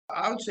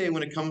I would say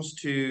when it comes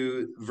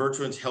to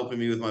Virtuance helping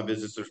me with my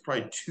business, there's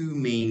probably two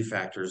main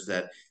factors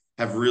that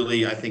have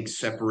really, I think,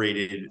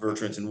 separated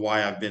Virtuance and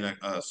why I've been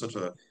such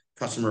a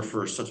customer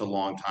for such a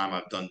long time.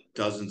 I've done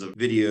dozens of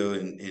video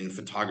and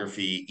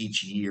photography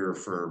each year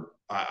for,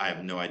 I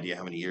have no idea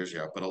how many years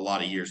ago, but a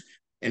lot of years.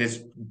 And it's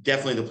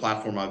definitely the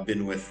platform I've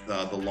been with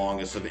the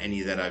longest of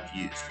any that I've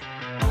used.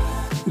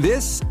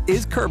 This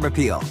is Curb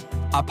Appeal,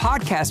 a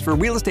podcast for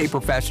real estate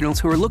professionals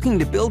who are looking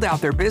to build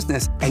out their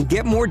business and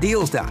get more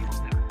deals done.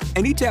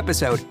 In each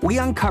episode, we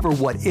uncover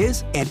what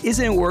is and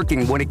isn't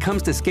working when it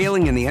comes to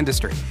scaling in the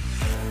industry.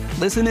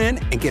 Listen in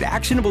and get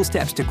actionable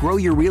steps to grow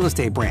your real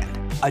estate brand,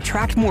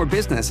 attract more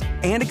business,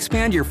 and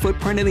expand your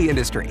footprint in the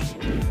industry.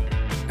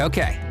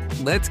 Okay,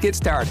 let's get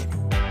started.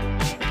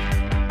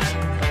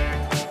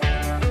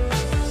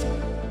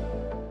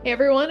 Hey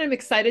everyone, I'm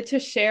excited to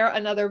share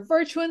another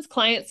Virtuance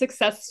client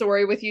success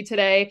story with you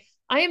today.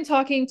 I am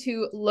talking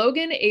to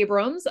Logan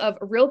Abrams of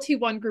Realty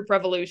One Group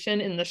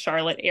Revolution in the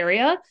Charlotte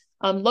area.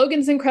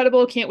 Logan's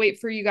incredible. Can't wait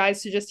for you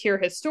guys to just hear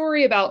his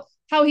story about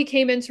how he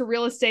came into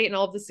real estate and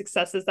all of the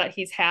successes that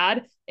he's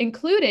had,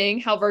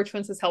 including how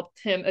Virtuance has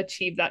helped him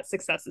achieve that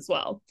success as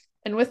well.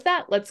 And with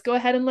that, let's go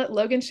ahead and let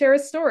Logan share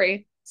his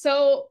story.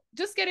 So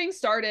just getting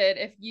started,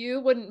 if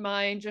you wouldn't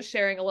mind just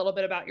sharing a little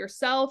bit about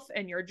yourself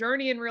and your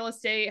journey in real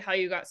estate, how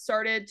you got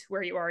started to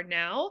where you are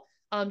now,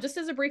 just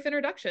as a brief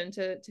introduction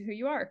to who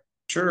you are.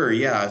 Sure.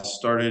 Yeah. I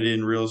started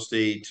in real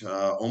estate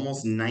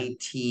almost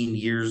 19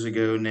 years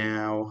ago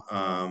now,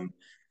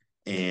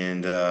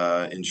 and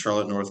in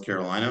Charlotte, North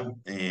Carolina,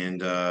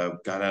 and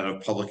got out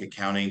of public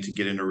accounting to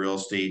get into real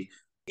estate.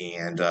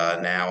 And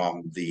now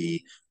I'm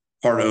the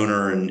part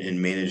owner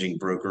and managing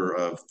broker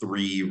of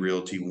three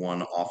Realty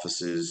One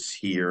offices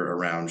here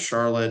around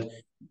Charlotte.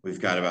 We've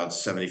got about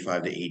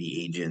 75 to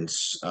 80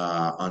 agents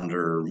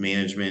under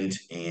management,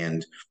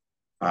 and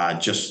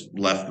just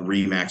left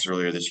Remax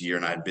earlier this year,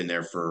 and I'd been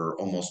there for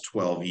almost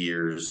 12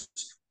 years.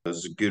 It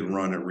was a good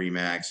run at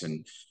Remax,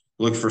 and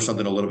looked for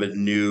something a little bit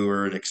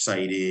newer and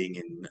exciting,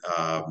 and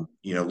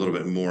a little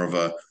bit more of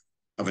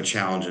a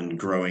challenge in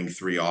growing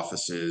three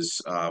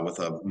offices with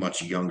a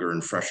much younger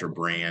and fresher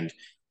brand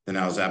than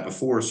I was at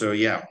before. So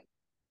yeah,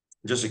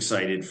 just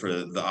excited for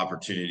the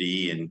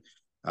opportunity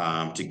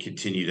and to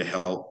continue to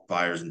help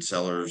buyers and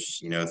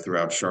sellers,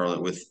 throughout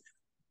Charlotte with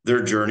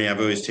their journey. I've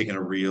always taken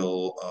a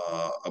real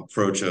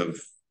approach of,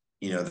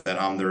 that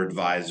I'm their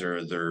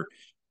advisor, their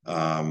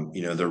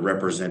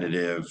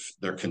representative,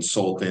 their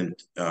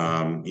consultant,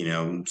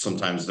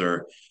 sometimes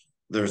their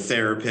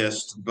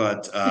therapist,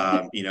 but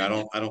I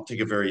don't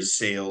take a very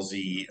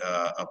salesy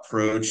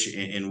approach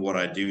in what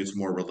I do. It's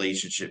more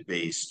relationship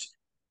based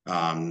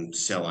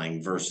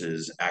selling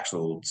versus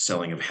actual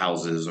selling of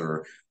houses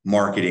or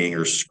marketing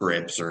or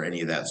scripts or any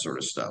of that sort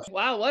of stuff.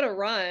 Wow, what a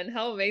run.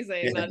 How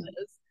amazing that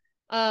is.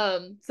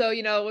 So,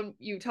 when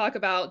you talk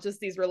about just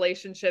these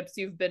relationships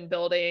you've been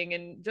building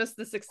and just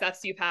the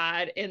success you've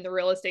had in the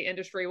real estate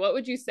industry, what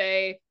would you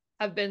say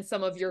have been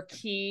some of your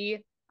key,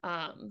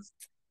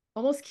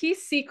 almost key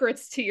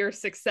secrets to your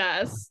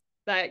success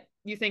that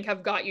you think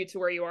have got you to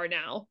where you are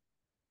now?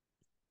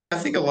 I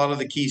think a lot of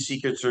the key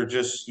secrets are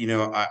just,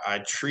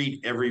 I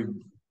treat every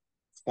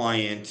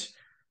client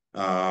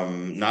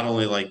not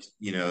only like,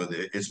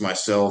 it's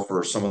myself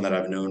or someone that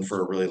I've known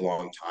for a really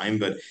long time,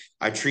 but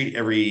I treat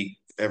every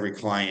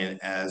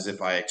client as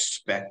if I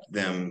expect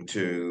them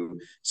to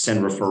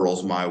send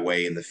referrals my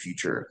way in the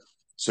future.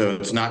 So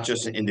it's not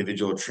just an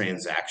individual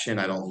transaction.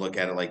 I don't look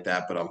at it like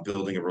that, but I'm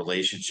building a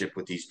relationship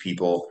with these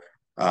people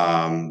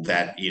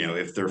that,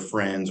 if their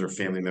friends or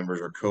family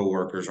members or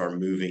coworkers are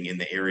moving in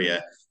the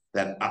area,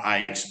 that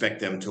I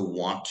expect them to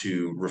want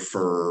to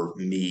refer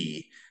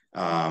me,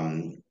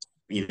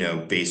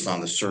 based on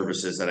the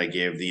services that I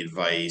give, the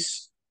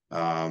advice,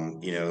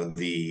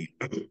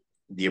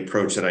 the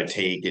approach that I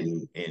take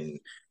in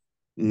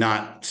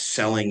not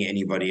selling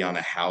anybody on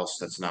a house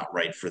that's not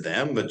right for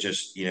them, but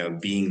just,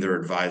 being their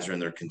advisor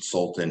and their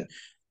consultant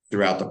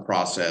throughout the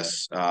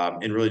process,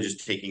 and really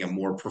just taking a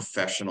more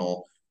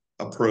professional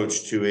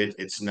approach to it.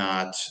 It's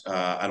not,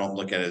 I don't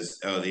look at it as,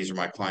 oh, these are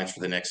my clients for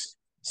the next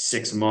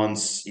 6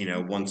 months.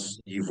 Once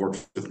you've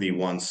worked with me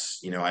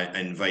once, I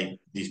invite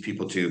these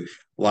people to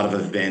a lot of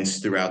events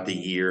throughout the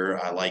year.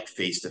 I like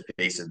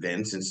face-to-face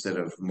events instead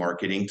of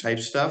marketing type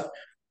stuff.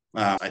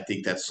 I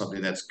think that's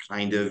something that's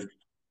kind of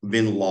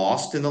been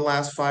lost in the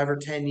last 5 or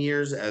 10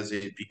 years as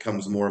it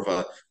becomes more of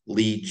a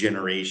lead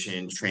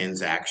generation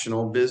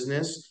transactional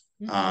business.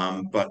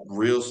 But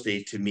real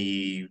estate to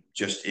me,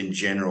 just in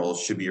general,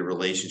 should be a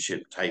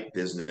relationship type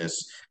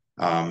business.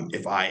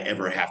 If I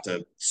ever have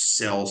to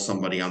sell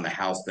somebody on the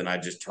house, then I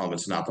just tell them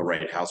it's not the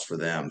right house for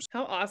them.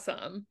 How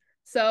awesome.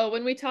 So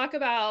when we talk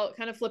about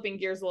kind of flipping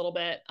gears a little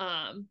bit,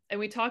 and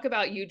we talk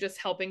about you just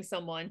helping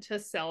someone to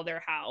sell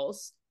their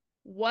house,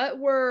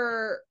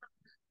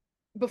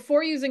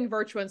 before using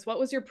Virtuance, what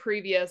was your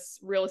previous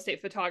real estate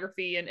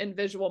photography and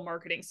visual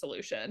marketing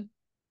solution?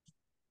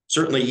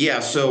 Certainly, yeah.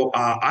 So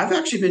I've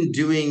actually been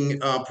doing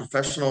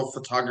professional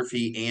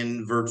photography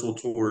and virtual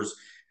tours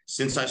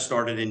since I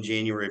started in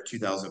January of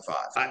 2005.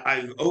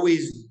 I've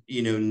always,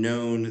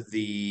 known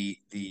the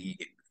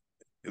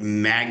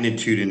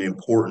magnitude and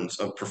importance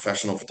of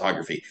professional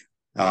photography.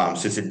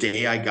 Since the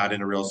day I got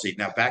into real estate.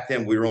 Now, back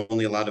then, we were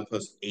only allowed to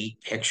post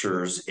 8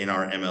 pictures in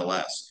our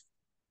MLS,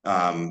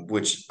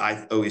 which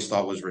I always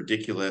thought was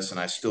ridiculous, and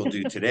I still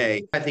do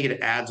today. I think it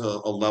adds a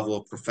level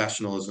of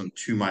professionalism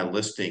to my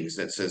listings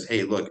that says,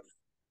 hey, look,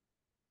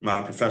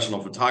 my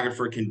professional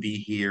photographer can be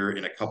here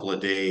in a couple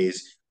of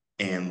days,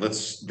 and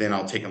then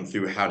I'll take them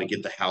through how to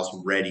get the house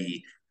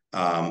ready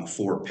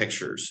for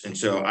pictures. And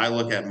so I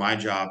look at my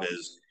job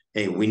as,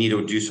 hey, we need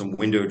to do some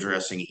window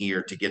dressing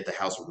here to get the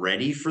house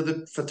ready for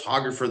the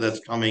photographer that's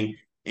coming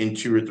in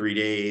 2 or 3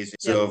 days. Yep.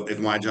 So if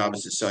my job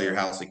is to sell your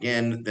house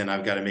again, then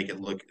I've got to make it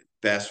look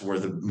best where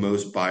the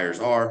most buyers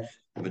are.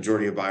 The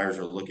majority of buyers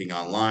are looking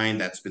online.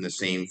 That's been the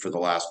same for the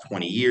last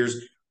 20 years.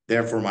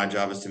 Therefore, my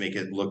job is to make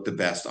it look the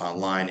best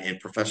online, and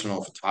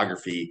professional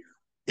photography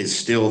is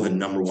still the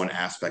number one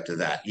aspect of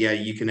that. Yeah,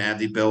 you can add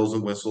the bells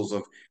and whistles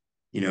of,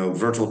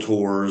 virtual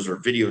tours or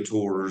video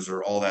tours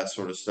or all that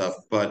sort of stuff,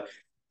 but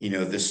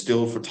the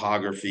still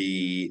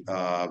photography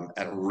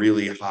at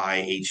really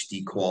high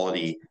HD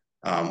quality,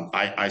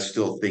 I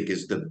still think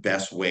is the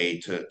best way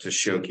to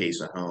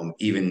showcase a home,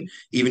 even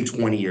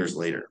 20 years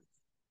later.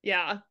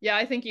 Yeah. Yeah.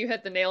 I think you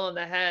hit the nail on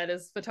the head.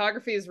 Is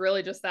photography is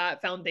really just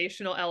that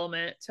foundational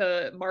element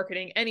to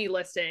marketing any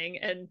listing.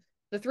 And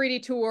the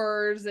 3D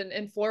tours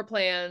and floor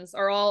plans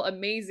are all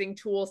amazing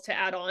tools to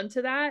add on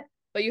to that.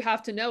 But you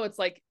have to know it's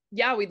like,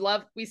 yeah,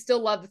 we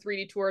still love the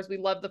 3D tours. We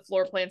love the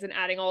floor plans and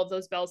adding all of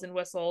those bells and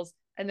whistles.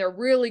 And they're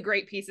really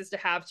great pieces to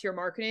have to your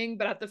marketing.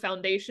 But at the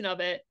foundation of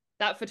it,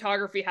 that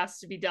photography has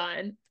to be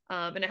done.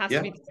 And it has to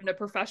Yeah. be done in a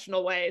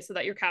professional way so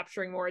that you're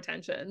capturing more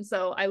attention.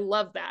 So I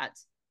love that.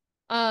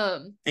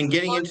 And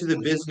getting into the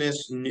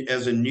business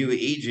as a new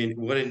agent,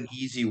 what an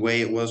easy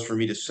way it was for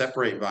me to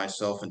separate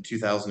myself in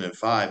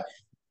 2005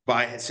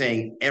 by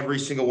saying every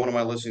single one of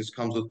my listings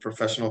comes with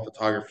professional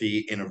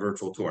photography in a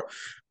virtual tour.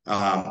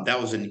 That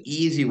was an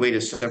easy way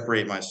to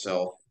separate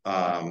myself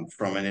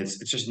from it. It's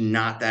just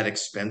not that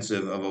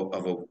expensive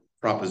of a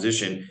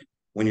proposition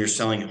when you're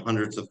selling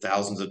hundreds of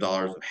thousands of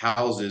dollars of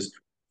houses.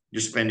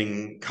 You're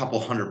spending a couple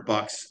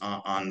 $100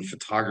 on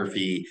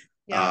photography.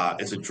 Yeah.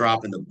 It's a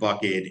drop in the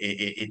bucket.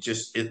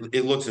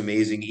 It looks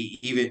amazing.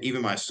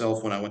 Even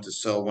myself, when I went to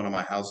sell one of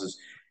my houses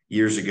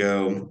years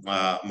ago,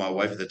 my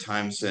wife at the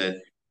time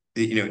said,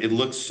 it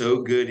looked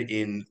so good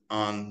in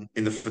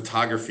the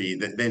photography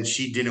that then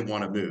she didn't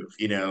want to move.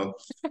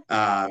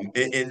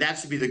 And that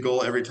should be the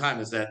goal every time,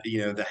 is that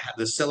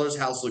the seller's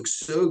house looks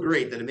so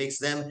great that it makes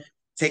them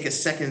take a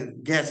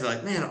second guess. They're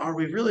like, man, are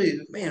we really,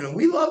 man,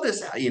 we love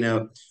this house.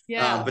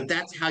 Yeah. But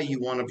that's how you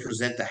want to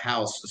present the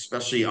house,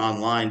 especially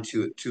online,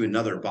 to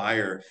another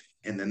buyer.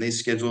 And then they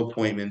schedule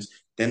appointments.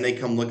 Then they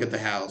come look at the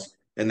house.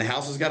 And the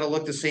house has got to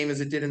look the same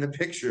as it did in the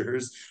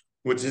pictures,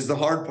 which is the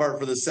hard part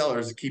for the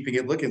sellers, keeping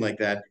it looking like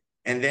that.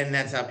 And then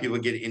that's how people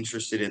get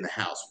interested in the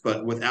house.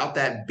 But without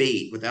that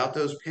bait, without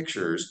those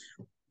pictures,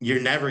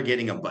 you're never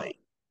getting a bite.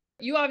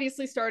 You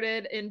obviously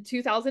started in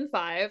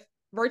 2005.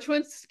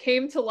 Virtuance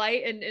came to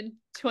light in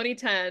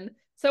 2010.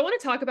 So I want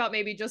to talk about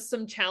maybe just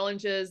some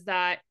challenges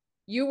that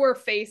you were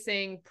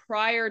facing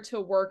prior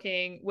to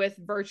working with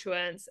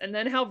Virtuance, and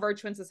then how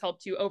Virtuance has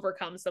helped you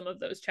overcome some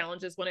of those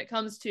challenges when it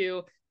comes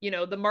to,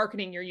 the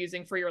marketing you're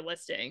using for your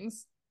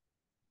listings.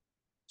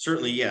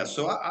 Certainly, yeah.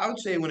 So I would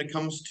say when it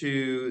comes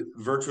to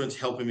Virtuance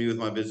helping me with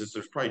my business,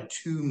 there's probably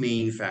two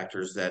main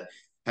factors that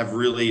have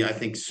really, I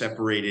think,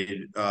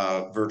 separated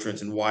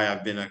Virtuance, and why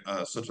I've been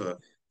such a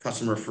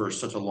customer for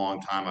such a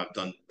long time. I've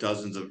done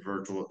dozens of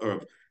virtual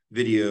or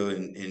video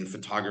and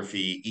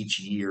photography each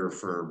year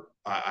for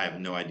I have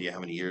no idea how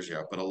many years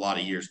here, but a lot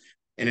of years.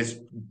 And it's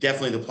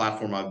definitely the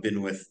platform I've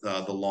been with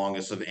the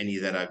longest of any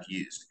that I've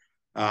used.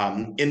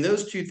 And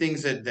those two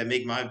things that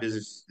make my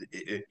business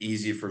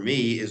easy for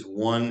me is,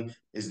 one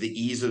is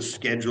the ease of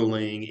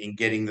scheduling and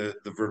getting the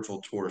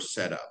virtual tour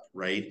set up,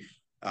 right?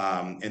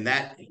 And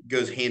that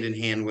goes hand in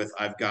hand with,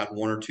 I've got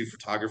one or two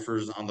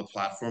photographers on the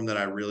platform that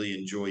I really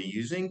enjoy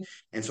using.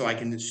 And so I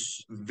can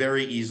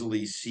very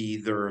easily see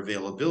their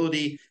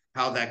availability,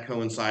 how that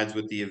coincides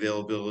with the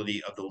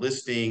availability of the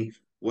listing,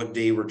 what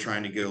day we're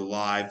trying to go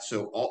live.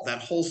 So all that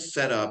whole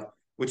setup,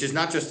 which is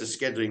not just the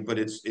scheduling, but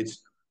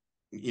it's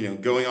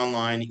going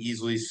online,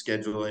 easily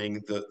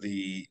scheduling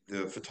the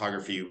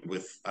photography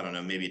with, I don't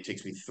know, maybe it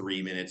takes me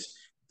 3 minutes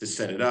to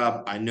set it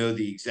up. I know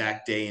the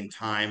exact day and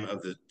time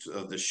of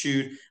the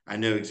shoot. I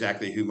know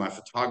exactly who my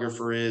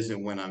photographer is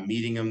and when I'm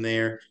meeting them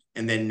there.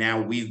 And then now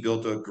we've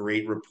built a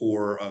great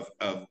rapport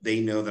of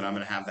they know that I'm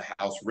going to have the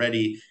house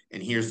ready,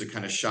 and here's the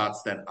kind of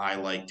shots that I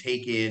like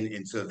taking.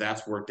 And so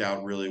that's worked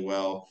out really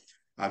well.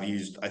 I've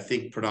used, I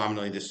think,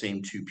 predominantly the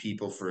same two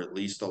people for at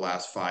least the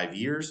last 5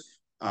 years.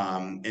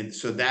 And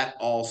so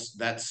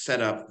that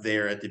setup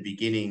there at the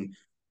beginning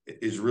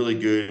is really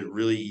good,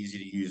 really easy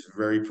to use,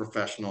 very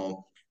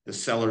professional. The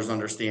sellers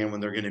understand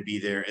when they're going to be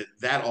there.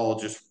 That all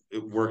just,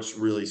 it works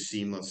really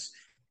seamless.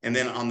 And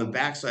then on the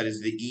backside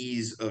is the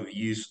ease of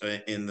use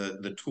in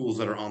the tools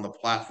that are on the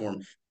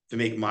platform. to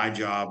make my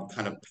job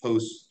kind of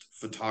post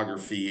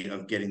photography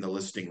of getting the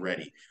listing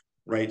ready.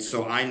 Right.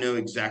 So I know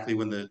exactly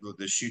when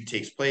the shoot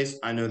takes place.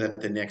 I know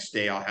that the next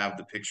day I'll have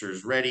the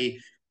pictures ready.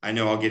 I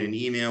know I'll get an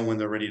email when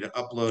they're ready to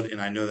upload,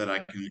 and I know that I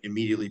can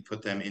immediately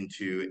put them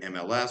into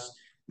MLS.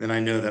 Then I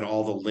know that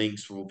all the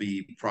links will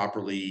be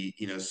properly,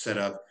 set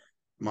up.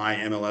 My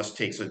MLS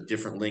takes a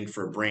different link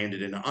for a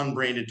branded and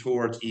unbranded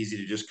tour. It's easy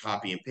to just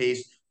copy and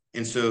paste.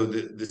 And so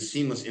the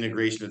seamless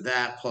integration of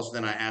that, plus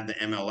then I add the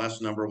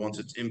MLS number once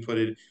it's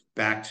inputted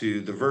back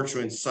to the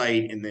Virtuance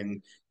site, and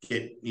then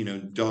get,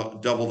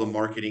 double the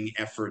marketing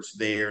efforts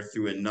there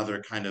through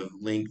another kind of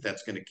link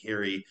that's going to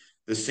carry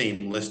the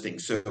same listing.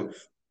 So,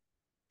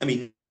 I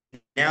mean,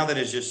 now that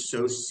is just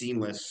so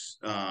seamless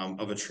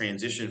of a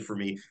transition for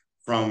me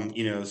from,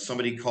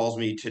 somebody calls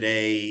me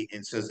today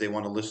and says they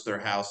want to list their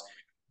house,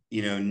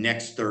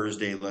 next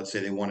Thursday, let's say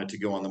they want it to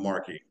go on the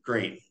market.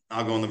 Great.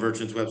 I'll go on the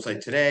Virtuance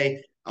website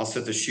today. I'll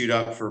set the shoot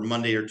up for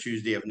Monday or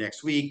Tuesday of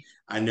next week.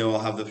 I know I'll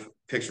have the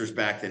pictures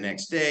back the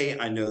next day.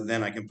 I know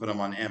then I can put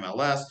them on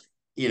MLS,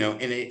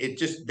 and it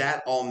just,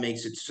 that all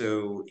makes it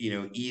so,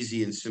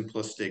 easy and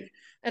simplistic.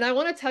 And I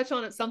want to touch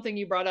on something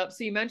you brought up.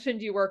 So you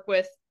mentioned you work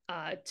with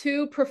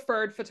two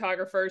preferred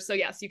photographers. So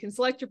yes, you can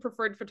select your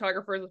preferred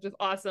photographers, which is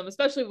awesome,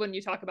 especially when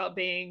you talk about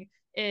being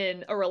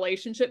in a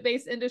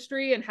relationship-based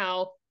industry and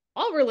how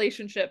all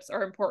relationships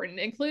are important,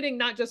 including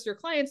not just your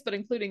clients, but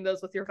including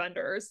those with your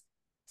vendors.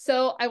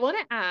 So I want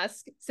to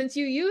ask, since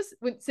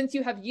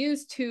you have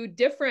used two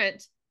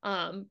different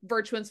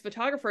Virtuance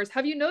photographers,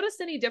 have you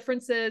noticed any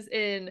differences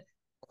in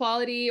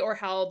quality or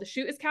how the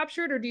shoot is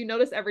captured, or do you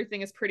notice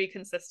everything is pretty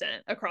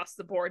consistent across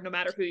the board, no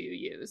matter who you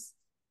use?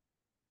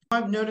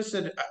 I've noticed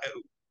that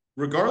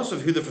regardless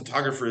of who the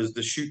photographer is,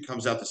 the shoot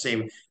comes out the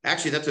same.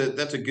 Actually,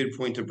 that's a good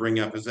point to bring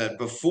up. Is that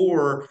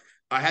before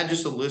I had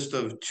just a list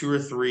of two or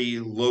three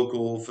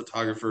local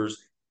photographers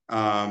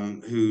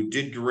who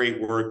did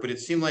great work, but it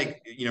seemed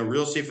like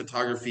real estate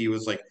photography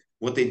was like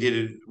what they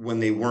did when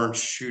they weren't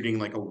shooting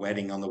like a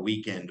wedding on the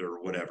weekend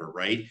or whatever,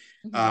 right?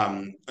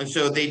 Mm-hmm. And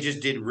so they just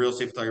did real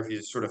estate photography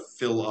to sort of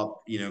fill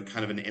up,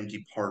 kind of an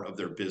empty part of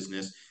their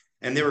business.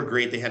 And they were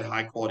great. They had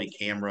high quality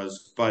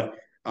cameras, but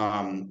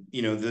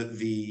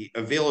the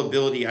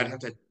availability, I'd have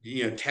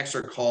to text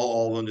or call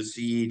all of them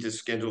to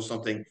schedule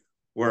something.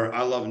 Where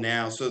I love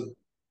now, so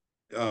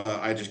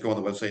I just go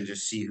on the website and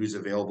just see who's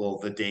available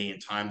the day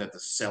and time that the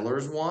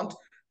sellers want,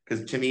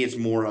 because to me it's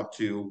more up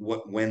to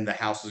when the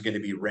house is going to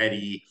be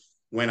ready,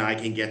 when I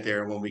can get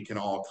there, when we can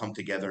all come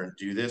together and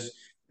do this.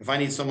 If I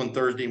need someone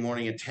Thursday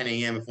morning at 10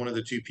 a.m., if one of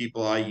the two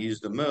people I use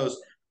the most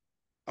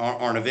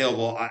aren't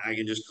available, I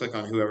can just click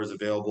on whoever's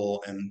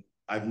available, and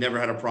I've never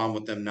had a problem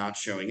with them not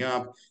showing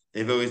up.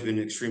 They've always been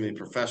extremely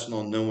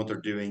professional, know what they're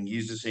doing,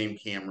 use the same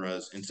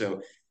cameras, and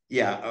so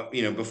yeah,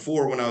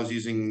 before when I was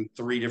using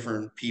three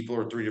different people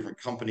or three different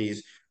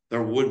companies,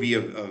 there would be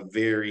a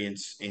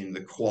variance in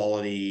the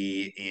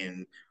quality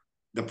and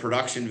the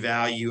production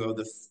value of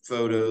the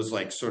photos,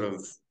 like sort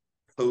of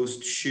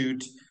post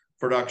shoot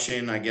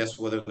production, I guess,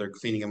 whether they're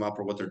cleaning them up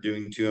or what they're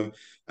doing to them.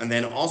 And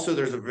then also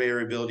there's a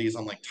variabilities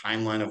on like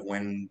timeline of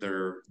when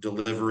they're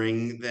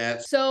delivering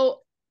that. So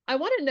I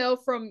want to know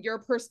from your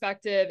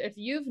perspective if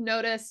you've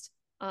noticed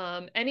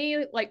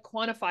any like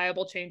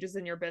quantifiable changes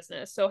in your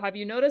business. So have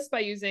you noticed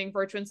by using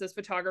Virtuance's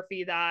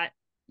photography that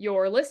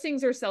your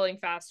listings are selling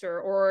faster,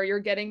 or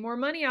you're getting more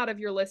money out of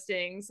your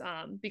listings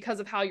because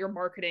of how you're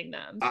marketing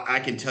them?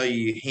 I can tell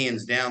you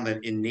hands down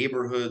that in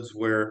neighborhoods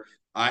where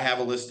I have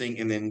a listing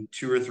and then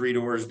two or three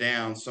doors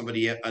down,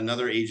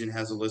 another agent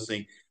has a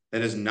listing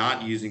that is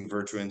not using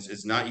Virtuance,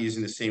 is not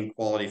using the same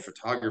quality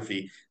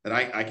photography, that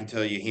I can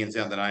tell you hands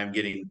down that I am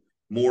getting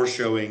more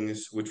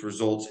showings, which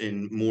results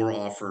in more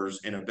offers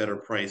and a better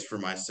price for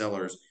my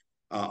sellers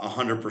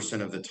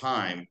 100% of the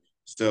time.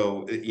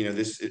 So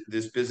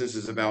this business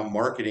is about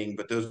marketing,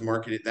 but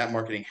that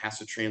marketing has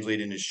to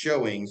translate into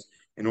showings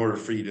in order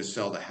for you to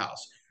sell the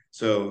house.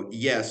 So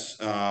yes,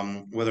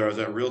 whether I was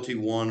at Realty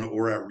One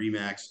or at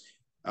Remax,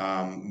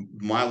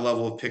 my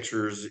level of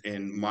pictures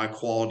and my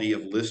quality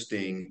of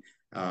listing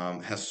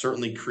has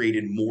certainly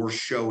created more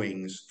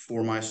showings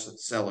for my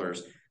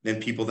sellers than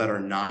people that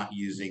are not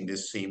using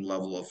this same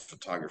level of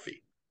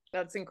photography.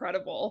 That's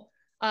incredible.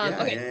 Yeah,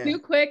 Okay, yeah, yeah. two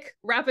quick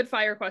rapid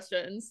fire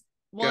questions.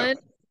 One,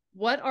 Go.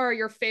 what are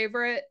your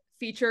favorite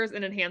features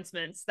and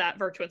enhancements that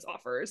Virtuance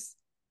offers?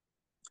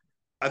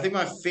 I think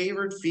my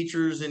favorite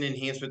features and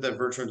enhancement that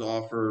Virtuance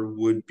offer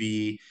would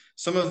be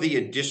some of the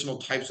additional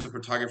types of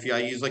photography. I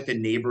use like the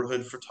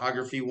neighborhood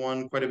photography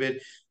one quite a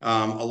bit.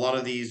 A lot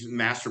of these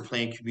master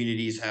plan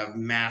communities have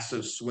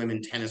massive swim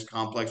and tennis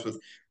complex with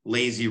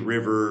lazy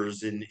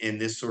rivers and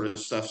this sort of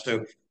stuff.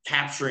 So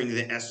capturing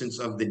the essence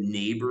of the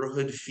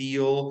neighborhood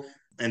feel.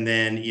 And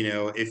then,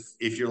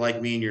 if you're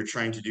like me and you're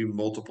trying to do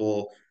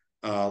multiple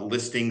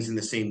listings in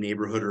the same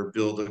neighborhood or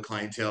build a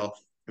clientele,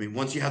 I mean,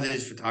 once you have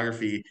this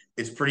photography,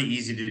 it's pretty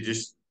easy to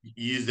just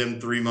use them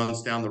 3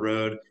 months down the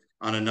road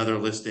on another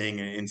listing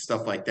and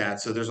stuff like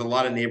that. So there's a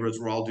lot of neighborhoods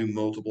where I'll do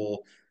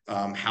multiple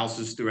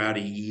houses throughout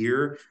a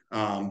year,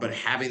 but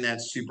having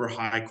that super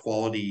high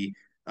quality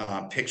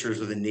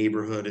pictures of the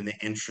neighborhood and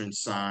the entrance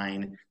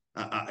sign.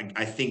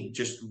 I think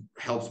just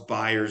helps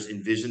buyers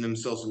envision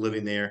themselves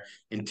living there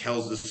and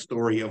tells the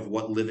story of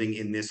what living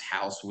in this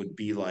house would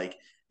be like,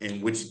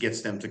 and which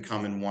gets them to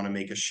come and want to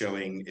make a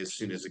showing as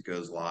soon as it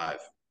goes live.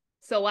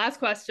 So last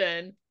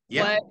question.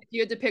 Yeah. What, if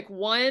you had to pick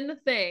one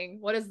thing,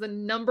 what is the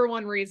number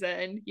one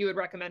reason you would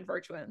recommend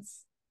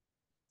Virtuance?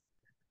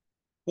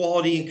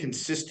 Quality and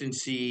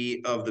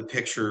consistency of the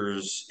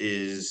pictures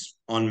is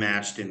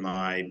unmatched in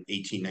my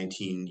 18,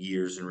 19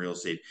 years in real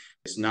estate.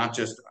 It's not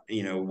just,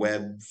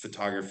 web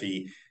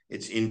photography,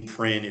 it's in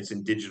print, it's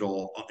in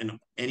digital, in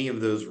any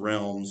of those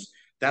realms.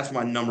 That's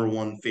my number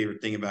one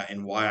favorite thing about,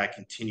 and why I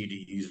continue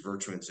to use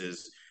Virtuance,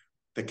 is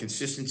the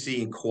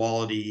consistency and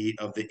quality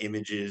of the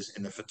images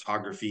and the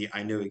photography.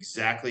 I know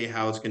exactly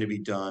how it's going to be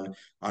done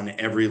on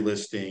every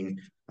listing.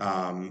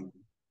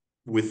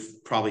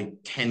 With probably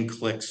 10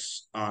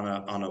 clicks on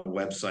a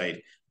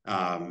website.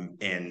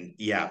 And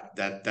yeah,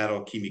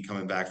 that'll keep me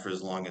coming back for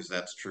as long as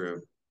that's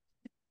true.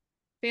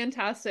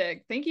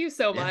 Fantastic. Thank you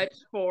so Yeah. much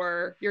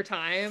for your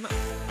time.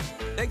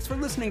 Thanks for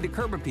listening to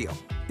Curb Appeal.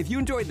 If you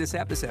enjoyed this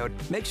episode,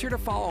 make sure to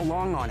follow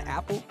along on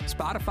Apple,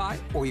 Spotify,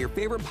 or your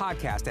favorite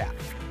podcast app.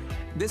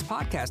 This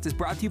podcast is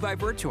brought to you by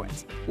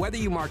Virtuance. Whether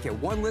you market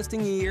one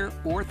listing a year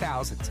or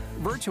thousands,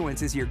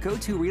 Virtuance is your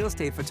go-to real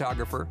estate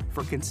photographer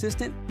for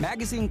consistent,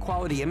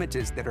 magazine-quality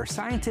images that are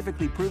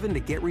scientifically proven to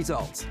get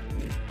results.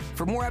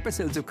 For more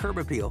episodes of Curb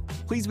Appeal,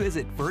 please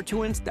visit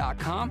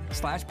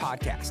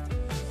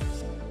virtuance.com/podcast.